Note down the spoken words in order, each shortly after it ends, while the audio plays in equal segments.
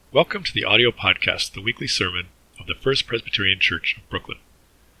Welcome to the audio podcast, the weekly sermon of the First Presbyterian Church of Brooklyn.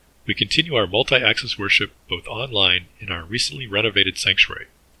 We continue our multi-access worship both online in our recently renovated sanctuary.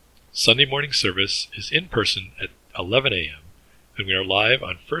 Sunday morning service is in person at 11 a.m., and we are live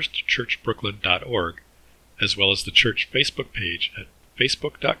on firstchurchbrooklyn.org, as well as the church Facebook page at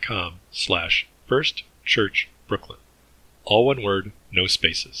facebook.com/firstchurchbrooklyn. All one word, no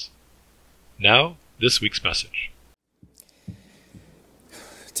spaces. Now, this week's message.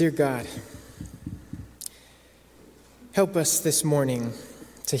 Dear God, help us this morning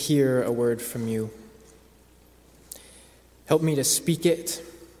to hear a word from you. Help me to speak it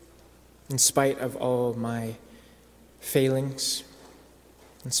in spite of all my failings,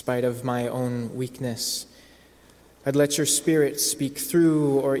 in spite of my own weakness. I'd let your Spirit speak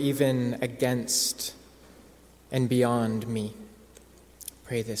through or even against and beyond me.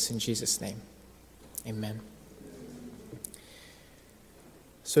 Pray this in Jesus' name. Amen.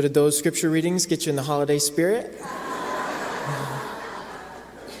 So did those scripture readings get you in the holiday spirit?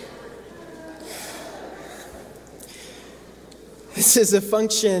 This is a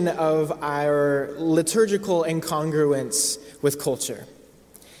function of our liturgical incongruence with culture,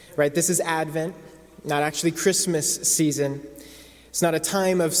 right? This is Advent, not actually Christmas season. It's not a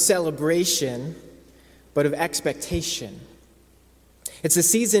time of celebration, but of expectation. It's a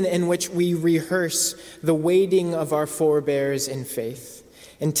season in which we rehearse the waiting of our forebears in faith,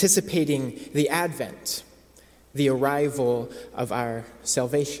 anticipating the advent, the arrival of our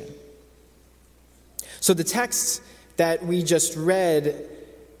salvation. So the texts that we just read,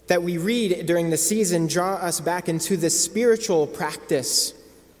 that we read during the season, draw us back into this spiritual practice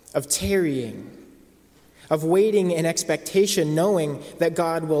of tarrying, of waiting in expectation, knowing that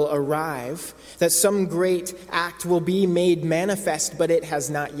God will arrive, that some great act will be made manifest, but it has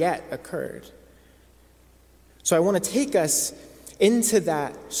not yet occurred. So I want to take us into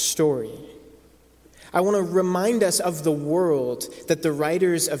that story. I want to remind us of the world that the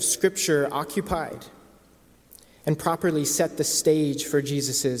writers of Scripture occupied and properly set the stage for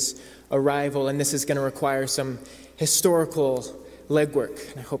Jesus' arrival. And this is going to require some historical legwork.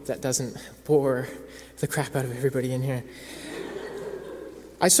 And I hope that doesn't bore the crap out of everybody in here.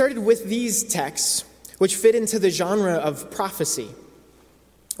 I started with these texts, which fit into the genre of prophecy,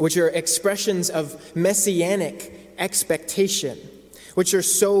 which are expressions of messianic expectation, which are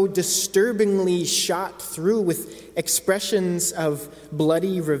so disturbingly shot through with expressions of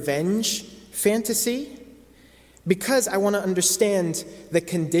bloody revenge fantasy, because I want to understand the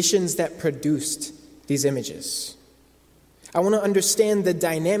conditions that produced these images. I want to understand the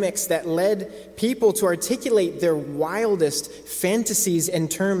dynamics that led people to articulate their wildest fantasies in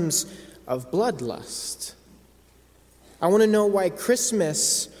terms of bloodlust. I want to know why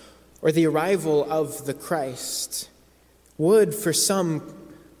Christmas, or the arrival of the Christ, would, for some,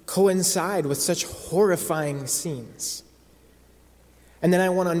 coincide with such horrifying scenes. And then I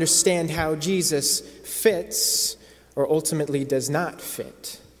want to understand how Jesus fits, or ultimately does not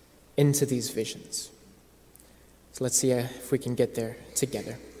fit, into these visions. So let's see if we can get there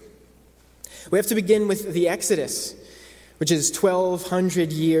together. We have to begin with the Exodus, which is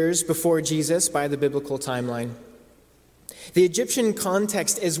 1,200 years before Jesus by the biblical timeline. The Egyptian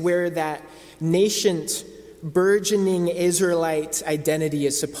context is where that nascent, burgeoning Israelite identity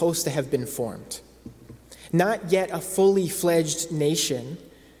is supposed to have been formed. Not yet a fully fledged nation,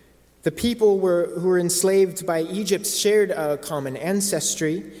 the people who were enslaved by Egypt shared a common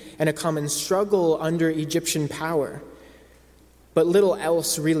ancestry and a common struggle under Egyptian power, but little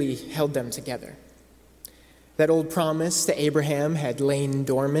else really held them together. That old promise to Abraham had lain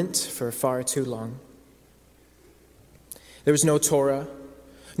dormant for far too long. There was no Torah,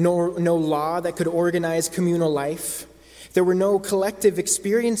 no law that could organize communal life. There were no collective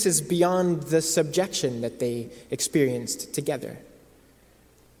experiences beyond the subjection that they experienced together.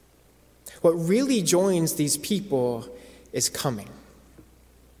 What really joins these people is coming.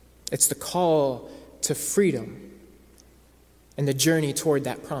 It's the call to freedom and the journey toward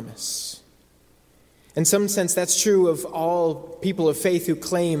that promise. In some sense, that's true of all people of faith who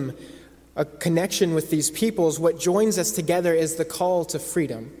claim a connection with these peoples. What joins us together is the call to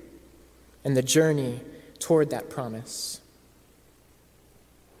freedom and the journey toward that promise.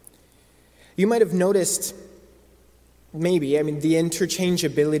 You might have noticed, the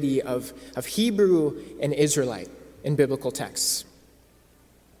interchangeability of Hebrew and Israelite in biblical texts.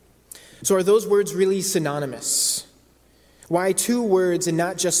 So are those words really synonymous? Why two words and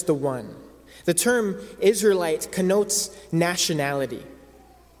not just the one? The term Israelite connotes nationality.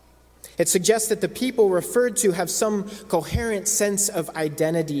 It suggests that the people referred to have some coherent sense of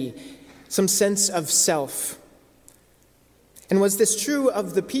identity, some sense of self. And was this true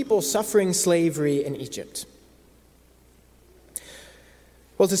of the people suffering slavery in Egypt?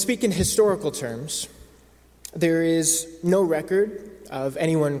 Well, to speak in historical terms, there is no record of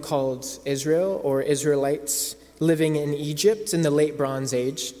anyone called Israel or Israelites living in Egypt in the late Bronze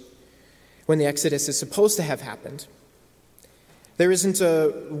Age, when the Exodus is supposed to have happened. There isn't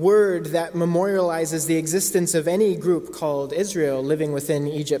a word that memorializes the existence of any group called Israel living within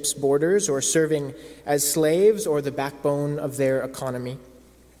Egypt's borders or serving as slaves or the backbone of their economy.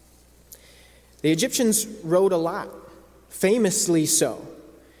 The Egyptians wrote a lot, famously so,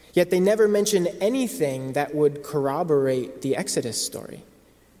 yet they never mention anything that would corroborate the Exodus story.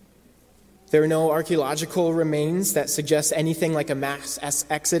 There are no archaeological remains that suggest anything like a mass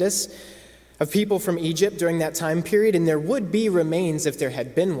exodus of people from Egypt during that time period, and there would be remains if there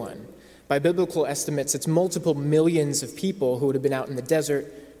had been one. By biblical estimates, it's multiple millions of people who would have been out in the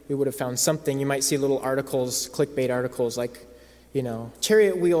desert. We would have found something. You might see little articles, clickbait articles like,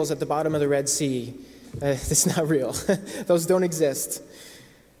 chariot wheels at the bottom of the Red Sea. It's not real. Those don't exist.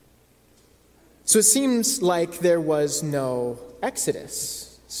 So it seems like there was no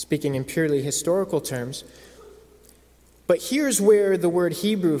Exodus, speaking in purely historical terms. But here's where the word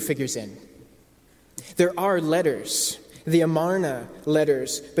Hebrew figures in. There are letters, the Amarna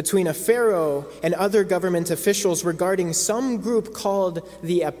letters, between a pharaoh and other government officials regarding some group called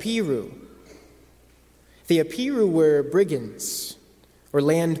the Apiru. The Apiru were brigands or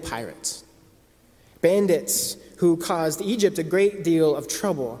land pirates, bandits who caused Egypt a great deal of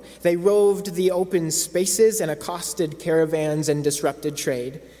trouble. They roved the open spaces and accosted caravans and disrupted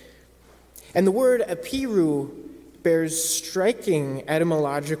trade. And the word Apiru bears striking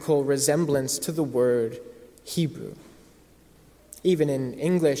etymological resemblance to the word Hebrew. Even in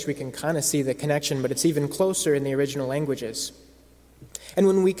English, we can kind of see the connection, but it's even closer in the original languages. And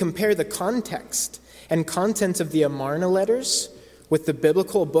when we compare the context and content of the Amarna letters with the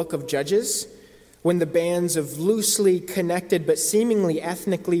biblical book of Judges, when the bands of loosely connected but seemingly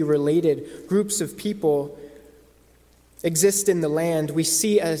ethnically related groups of people exist in the land, we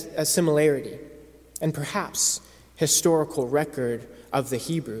see a similarity and perhaps historical record of the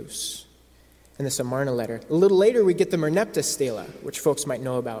Hebrews in this Amarna letter. A little later, we get the Merneptah Stela, which folks might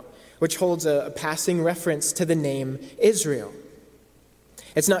know about, which holds a passing reference to the name Israel.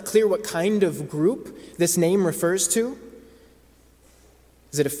 It's not clear what kind of group this name refers to.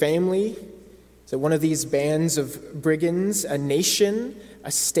 Is it a family? Is it one of these bands of brigands, a nation,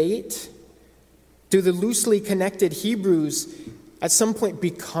 a state? Do the loosely connected Hebrews at some point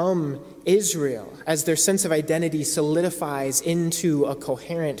become Israel as their sense of identity solidifies into a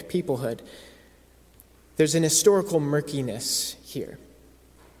coherent peoplehood? There's an historical murkiness here.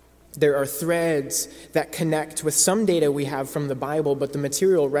 There are threads that connect with some data we have from the Bible, but the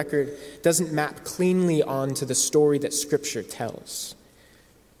material record doesn't map cleanly onto the story that Scripture tells.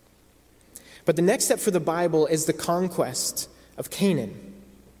 But the next step for the Bible is the conquest of Canaan.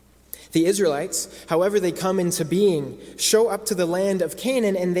 The Israelites, however they come into being, show up to the land of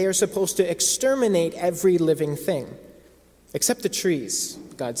Canaan, and they are supposed to exterminate every living thing, except the trees,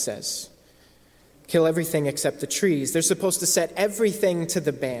 God says. Kill everything except the trees. They're supposed to set everything to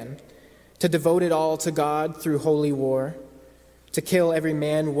the ban, to devote it all to God through holy war, to kill every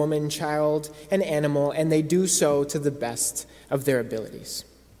man, woman, child, and animal, and they do so to the best of their abilities.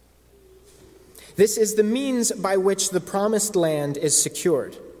 This is the means by which the promised land is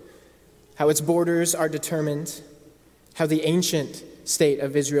secured, how its borders are determined, how the ancient state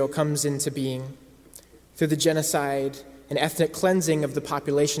of Israel comes into being through the genocide and ethnic cleansing of the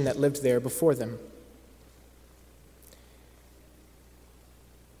population that lived there before them.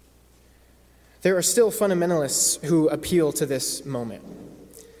 There are still fundamentalists who appeal to this moment,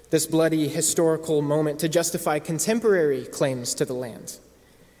 this bloody historical moment, to justify contemporary claims to the land.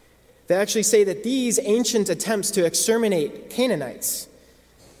 They actually say that these ancient attempts to exterminate Canaanites,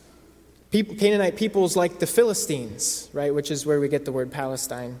 Canaanite peoples like the Philistines, right, which is where we get the word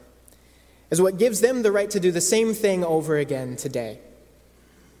Palestine, is what gives them the right to do the same thing over again today.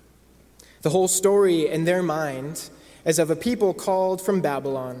 The whole story in their mind is of a people called from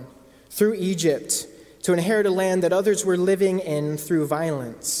Babylon through Egypt to inherit a land that others were living in through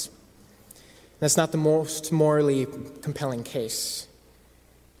violence. That's not the most morally compelling case.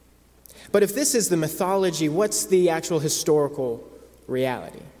 But if this is the mythology, what's the actual historical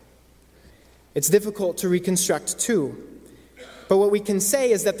reality? It's difficult to reconstruct too. But what we can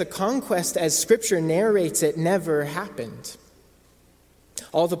say is that the conquest, as Scripture narrates it, never happened.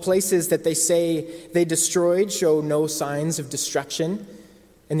 All the places that they say they destroyed show no signs of destruction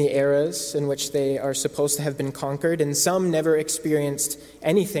in the eras in which they are supposed to have been conquered, and some never experienced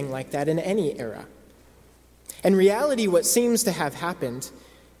anything like that in any era. In reality, what seems to have happened,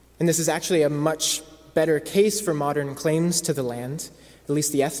 and this is actually a much better case for modern claims to the land, at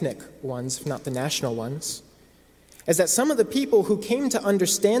least the ethnic ones, if not the national ones, is that some of the people who came to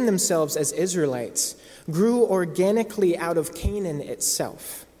understand themselves as Israelites grew organically out of Canaan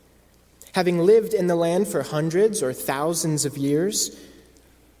itself. Having lived in the land for hundreds or thousands of years,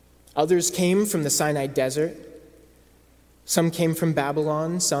 others came from the Sinai desert. Some came from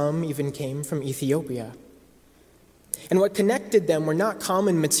Babylon, some even came from Ethiopia. And what connected them were not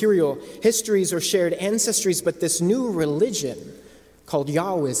common material histories or shared ancestries, but this new religion called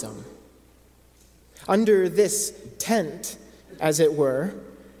Yahwism. Under this tent, as it were,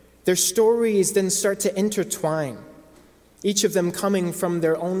 their stories then start to intertwine, each of them coming from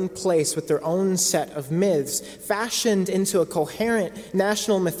their own place with their own set of myths, fashioned into a coherent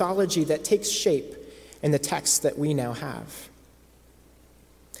national mythology that takes shape in the texts that we now have.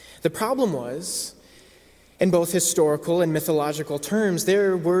 The problem was, in both historical and mythological terms,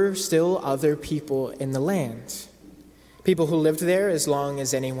 there were still other people in the land. People who lived there as long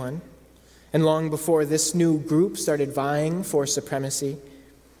as anyone, and long before this new group started vying for supremacy,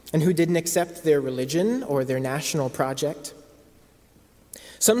 and who didn't accept their religion or their national project.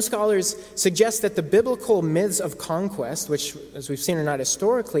 Some scholars suggest that the biblical myths of conquest, which, as we've seen, are not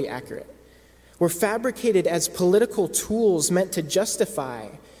historically accurate, were fabricated as political tools meant to justify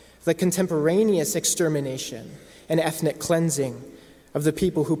the contemporaneous extermination and ethnic cleansing of the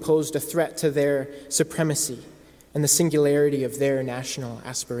people who posed a threat to their supremacy and the singularity of their national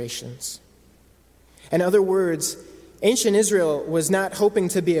aspirations. In other words, ancient Israel was not hoping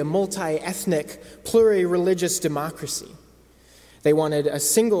to be a multi-ethnic, pluri-religious democracy. They wanted a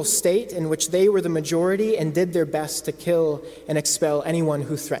single state in which they were the majority and did their best to kill and expel anyone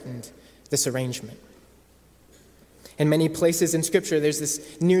who threatened this arrangement. In many places in Scripture, there's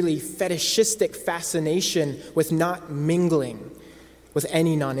this nearly fetishistic fascination with not mingling with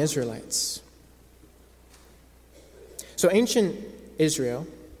any non-Israelites. So ancient Israel,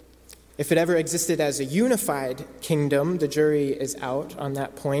 if it ever existed as a unified kingdom, the jury is out on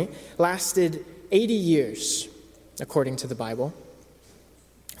that point, lasted 80 years, according to the Bible.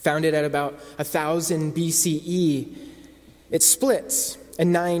 Founded at about 1000 BCE, it splits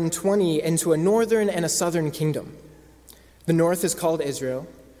in 920 into a northern and a southern kingdom. The north is called Israel,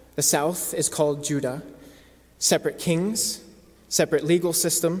 the south is called Judah, separate kings, separate legal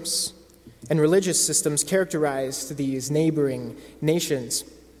systems, and religious systems characterized these neighboring nations.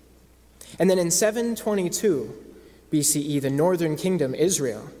 And then in 722 BCE, the northern kingdom,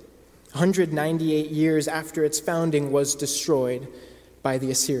 Israel, 198 years after its founding, was destroyed by the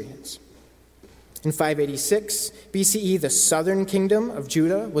Assyrians. In 586 BCE, the southern kingdom of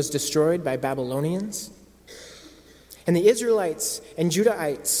Judah was destroyed by Babylonians. And the Israelites and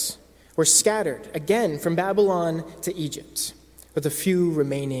Judahites were scattered again from Babylon to Egypt, with a few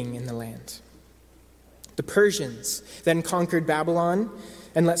remaining in the land. The Persians then conquered Babylon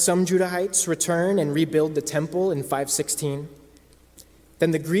and let some Judahites return and rebuild the temple in 516.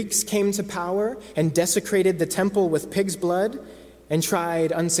 Then the Greeks came to power and desecrated the temple with pig's blood and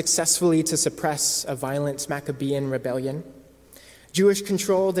tried unsuccessfully to suppress a violent Maccabean rebellion. Jewish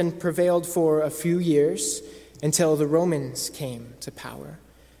control then prevailed for a few years until the Romans came to power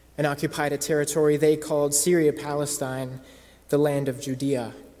and occupied a territory they called Syria-Palestine, the land of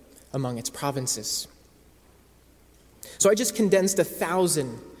Judea, among its provinces. So I just condensed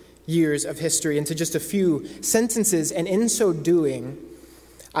 1,000 years of history into just a few sentences, and in so doing,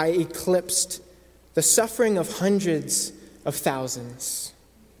 I eclipsed the suffering of hundreds of thousands,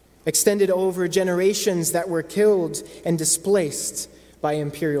 extended over generations that were killed and displaced by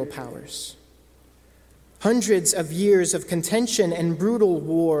imperial powers. Hundreds of years of contention and brutal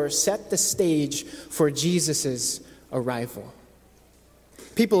war set the stage for Jesus' arrival.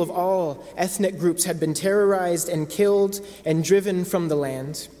 People of all ethnic groups had been terrorized and killed and driven from the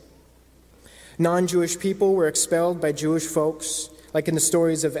land. Non-Jewish people were expelled by Jewish folks, like in the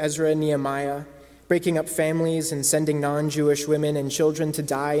stories of Ezra and Nehemiah, breaking up families and sending non-Jewish women and children to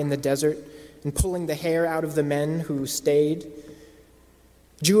die in the desert and pulling the hair out of the men who stayed.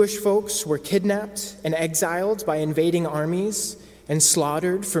 Jewish folks were kidnapped and exiled by invading armies and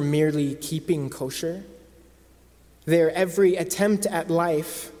slaughtered for merely keeping kosher. Their every attempt at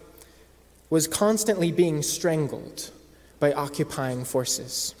life was constantly being strangled by occupying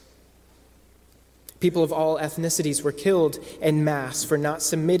forces. People of all ethnicities were killed en masse for not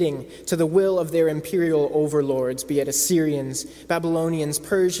submitting to the will of their imperial overlords, be it Assyrians, Babylonians,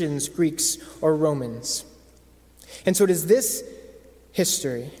 Persians, Greeks, or Romans. And so it is this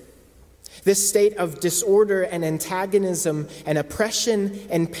history, this state of disorder and antagonism and oppression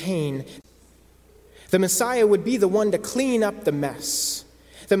and pain, The Messiah would be the one to clean up the mess.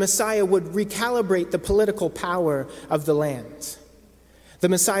 The Messiah would recalibrate the political power of the land. The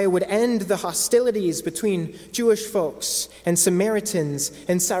Messiah would end the hostilities between Jewish folks and Samaritans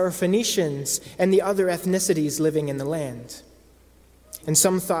and Syrophoenicians and the other ethnicities living in the land. And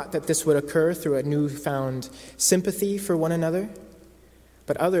some thought that this would occur through a newfound sympathy for one another.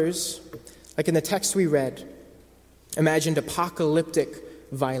 But others, like in the text we read, imagined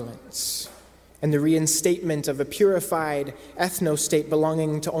apocalyptic violence and the reinstatement of a purified ethno-state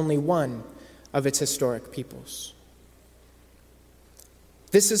belonging to only one of its historic peoples.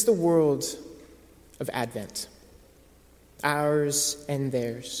 This is the world of Advent, ours and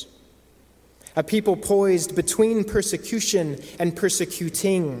theirs. A people poised between persecution and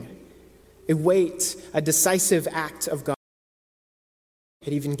persecuting, await a decisive act of God.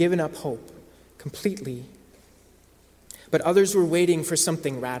 Had even given up hope completely. But others were waiting for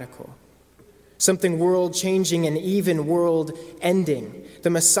something radical, something world-changing and even world-ending. The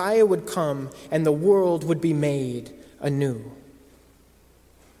Messiah would come and the world would be made anew.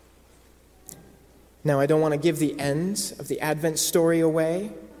 Now, I don't want to give the end of the Advent story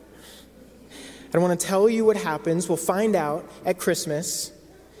away. I don't want to tell you what happens. We'll find out at Christmas.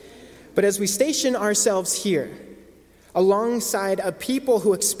 But as we station ourselves here, alongside a people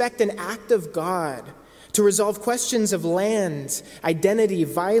who expect an act of God to resolve questions of land, identity,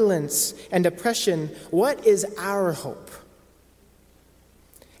 violence, and oppression, what is our hope?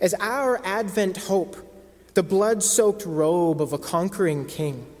 Is our Advent hope the blood-soaked robe of a conquering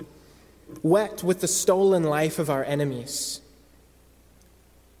king, wet with the stolen life of our enemies?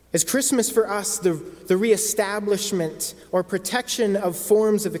 Is Christmas for us the reestablishment or protection of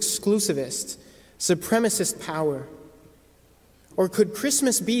forms of exclusivist, supremacist power? Or could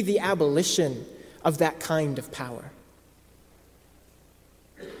Christmas be the abolition of that kind of power?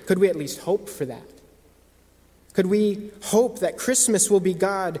 Could we at least hope for that? Could we hope that Christmas will be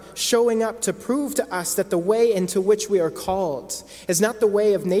God showing up to prove to us that the way into which we are called is not the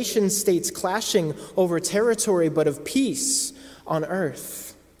way of nation states clashing over territory, but of peace on earth?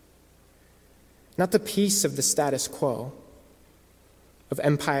 Not the peace of the status quo, of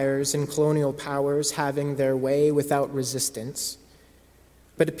empires and colonial powers having their way without resistance,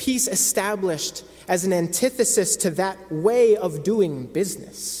 but a peace established as an antithesis to that way of doing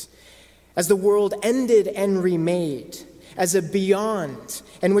business, as the world ended and remade, as a beyond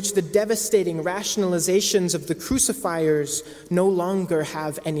in which the devastating rationalizations of the crucifiers no longer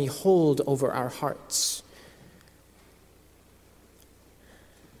have any hold over our hearts.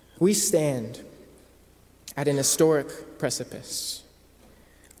 We stand at an historic precipice,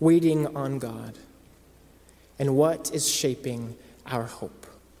 waiting on God. And what is shaping our hope?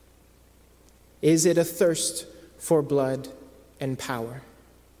 Is it a thirst for blood and power?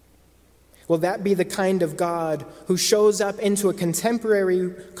 Will that be the kind of God who shows up into a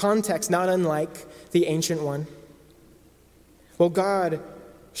contemporary context not unlike the ancient one? Will God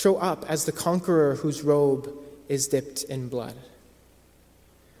show up as the conqueror whose robe is dipped in blood?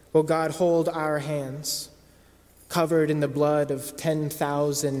 Will God hold our hands, covered in the blood of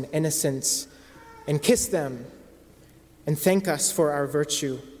 10,000 innocents, and kiss them and thank us for our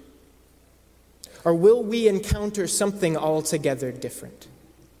virtue? Or will we encounter something altogether different?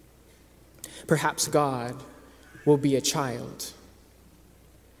 Perhaps God will be a child.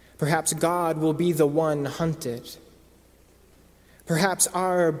 Perhaps God will be the one hunted. Perhaps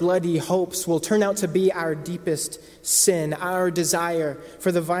our bloody hopes will turn out to be our deepest sin. Our desire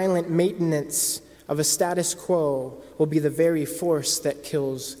for the violent maintenance of a status quo will be the very force that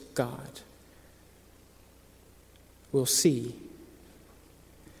kills God. We'll see.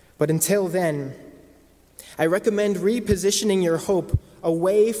 But until then, I recommend repositioning your hope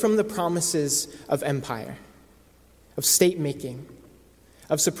away from the promises of empire, of state-making,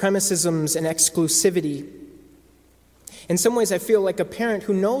 of supremacisms and exclusivity. In some ways, I feel like a parent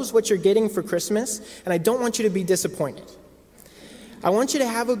who knows what you're getting for Christmas, and I don't want you to be disappointed. I want you to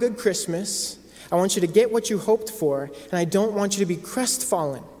have a good Christmas. I want you to get what you hoped for, and I don't want you to be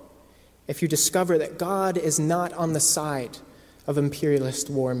crestfallen if you discover that God is not on the side of imperialist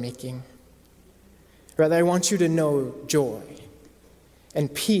war-making. Rather, I want you to know joy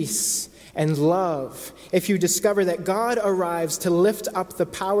and peace and love if you discover that God arrives to lift up the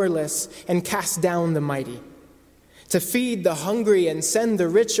powerless and cast down the mighty, to feed the hungry and send the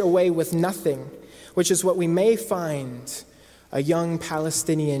rich away with nothing, which is what we may find a young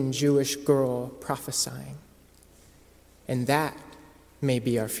Palestinian Jewish girl prophesying. And that may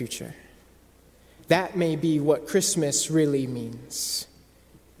be our future. That may be what Christmas really means.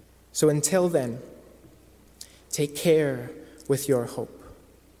 So until then, take care with your hope.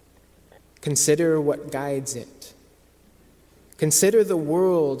 Consider what guides it. Consider the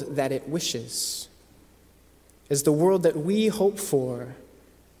world that it wishes. Is the world that we hope for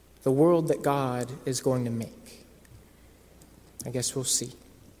the world that God is going to make? I guess we'll see.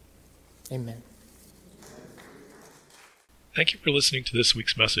 Amen. Thank you for listening to this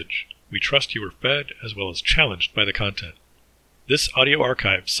week's message. We trust you were fed as well as challenged by the content. This audio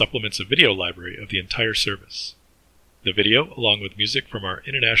archive supplements a video library of the entire service. The video, along with music from our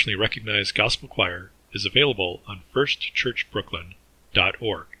internationally recognized gospel choir, is available on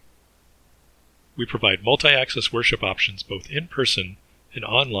firstchurchbrooklyn.org. We provide multi-access worship options both in person and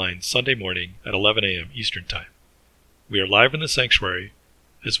online Sunday morning at 11 a.m. Eastern Time. We are live in the sanctuary,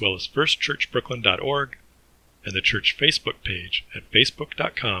 as well as firstchurchbrooklyn.org and the church Facebook page at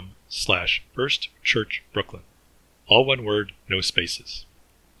facebook.com/firstchurchbrooklyn. All one word, no spaces.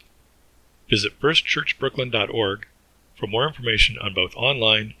 Visit firstchurchbrooklyn.org for more information on both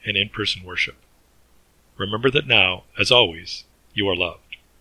online and in-person worship. Remember that now, as always, you are loved.